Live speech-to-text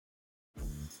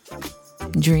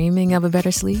Dreaming of a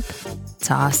better sleep?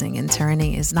 Tossing and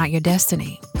turning is not your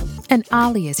destiny. And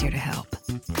Ollie is here to help.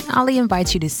 Ollie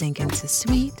invites you to sink into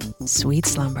sweet, sweet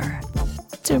slumber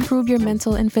to improve your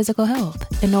mental and physical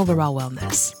health and overall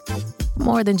wellness.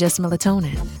 More than just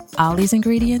melatonin, Ollie's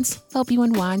ingredients help you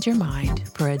unwind your mind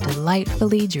for a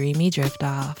delightfully dreamy drift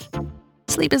off.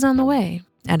 Sleep is on the way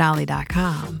at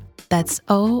Ollie.com. That's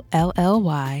OLLY.com.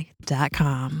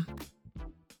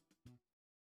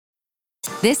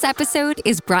 This episode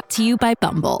is brought to you by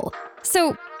Bumble.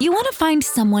 So, you want to find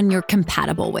someone you're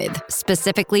compatible with,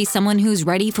 specifically someone who's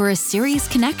ready for a serious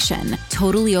connection,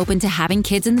 totally open to having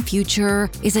kids in the future,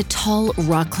 is a tall,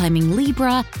 rock-climbing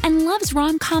Libra, and loves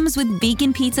rom-coms with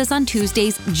vegan pizzas on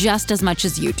Tuesdays just as much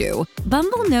as you do.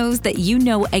 Bumble knows that you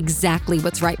know exactly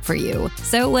what's right for you.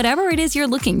 So whatever it is you're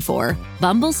looking for,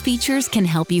 Bumble's features can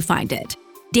help you find it.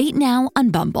 Date now on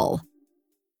Bumble.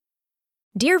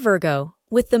 Dear Virgo,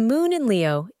 with the moon in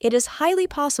Leo, it is highly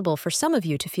possible for some of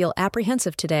you to feel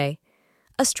apprehensive today.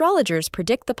 Astrologers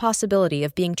predict the possibility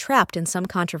of being trapped in some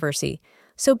controversy,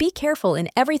 so be careful in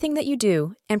everything that you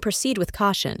do and proceed with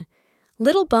caution.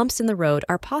 Little bumps in the road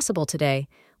are possible today,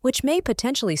 which may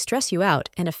potentially stress you out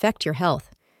and affect your health.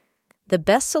 The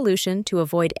best solution to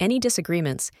avoid any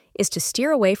disagreements is to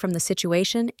steer away from the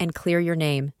situation and clear your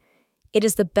name. It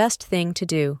is the best thing to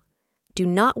do. Do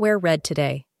not wear red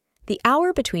today. The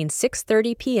hour between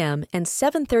 6:30 p.m. and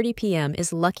 7:30 p.m.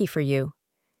 is lucky for you.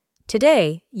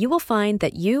 Today, you will find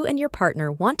that you and your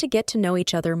partner want to get to know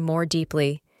each other more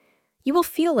deeply. You will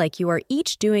feel like you are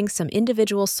each doing some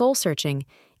individual soul-searching,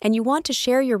 and you want to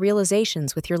share your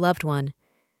realizations with your loved one.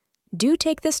 Do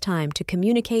take this time to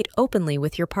communicate openly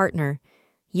with your partner.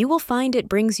 You will find it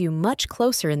brings you much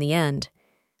closer in the end.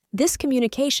 This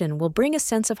communication will bring a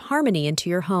sense of harmony into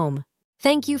your home.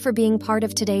 Thank you for being part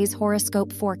of today's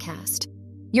horoscope forecast.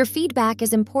 Your feedback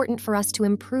is important for us to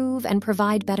improve and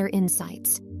provide better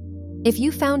insights. If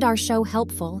you found our show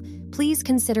helpful, please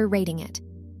consider rating it.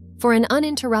 For an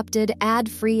uninterrupted,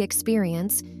 ad-free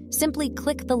experience, simply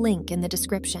click the link in the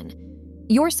description.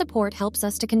 Your support helps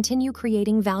us to continue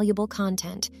creating valuable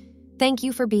content. Thank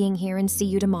you for being here and see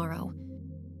you tomorrow.